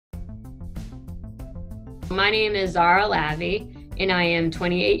My name is Zahra and I am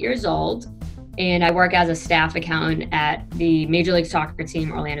 28 years old, and I work as a staff accountant at the Major League Soccer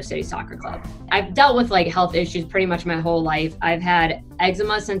team, Orlando City Soccer Club. I've dealt with health issues pretty much my whole life. I've had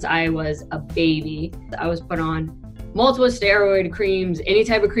eczema since I was a baby. I was put on multiple steroid creams, any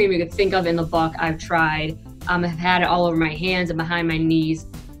type of cream you could think of in the book I've tried. I've had it all over my hands and behind my knees,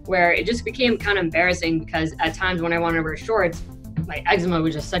 where it just became kind of embarrassing because at times when I wanted to wear shorts, my eczema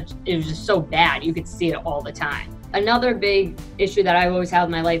was just so bad. You could see it all the time. Another big issue that I've always had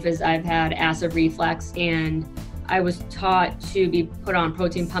in my life is I've had acid reflux, and I was taught to be put on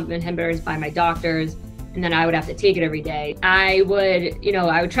protein pump inhibitors by my doctors, and then I would have to take it every day. I would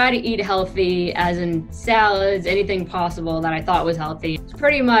try to eat healthy, as in salads, anything possible that I thought was healthy. It's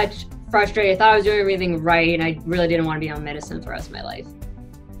pretty much frustrated. I thought I was doing everything right, and I really didn't want to be on medicine for the rest of my life.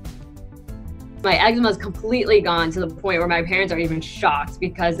 My eczema is completely gone, to the point where my parents are even shocked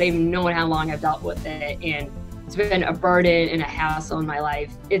because they've known how long I've dealt with it, and it's been a burden and a hassle in my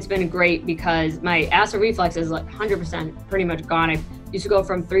life. It's been great because my acid reflux is 100% pretty much gone. I used to go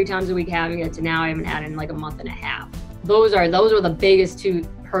from 3 times a week having it to now I haven't had it in a month and a half. Those are the biggest 2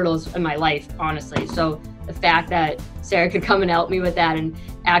 hurdles in my life, honestly. So the fact that Sarah could come and help me with that and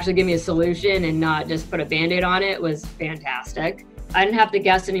actually give me a solution and not just put a Band-Aid on it was fantastic. I didn't have to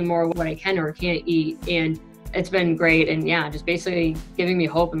guess anymore what I can or can't eat, and it's been great. And yeah, just basically giving me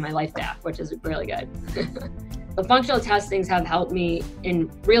hope in my life back, which is really good. The functional testings have helped me in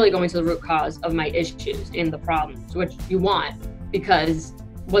really going to the root cause of my issues and the problems, which you want, because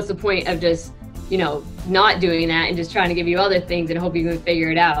what's the point of just, not doing that and just trying to give you other things and hope you can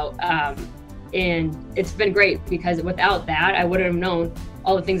figure it out. And it's been great, because without that, I wouldn't have known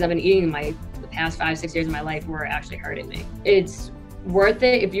all the things I've been eating in the past 5-6 years of my life were actually hurting me. It's worth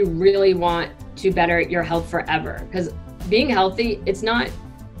it if you really want to better your health forever, because being healthy, it's not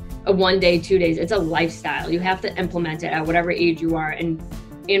a 1 day, 2 days, it's a lifestyle. You have to implement it at whatever age you are and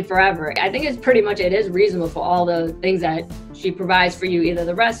forever. I think it is reasonable for all the things that she provides for you, either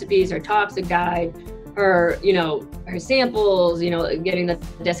the recipes, her toxic guide, her samples, getting the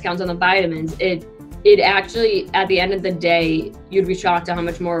discounts on the vitamins. It actually, at the end of the day, you'd be shocked at how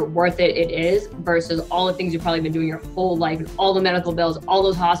much more worth it is versus all the things you've probably been doing your whole life, and all the medical bills, all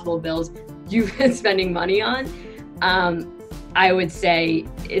those hospital bills you've been spending money on. I would say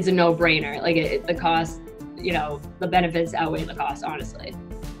it's a no-brainer. The cost, the benefits outweigh the cost, honestly.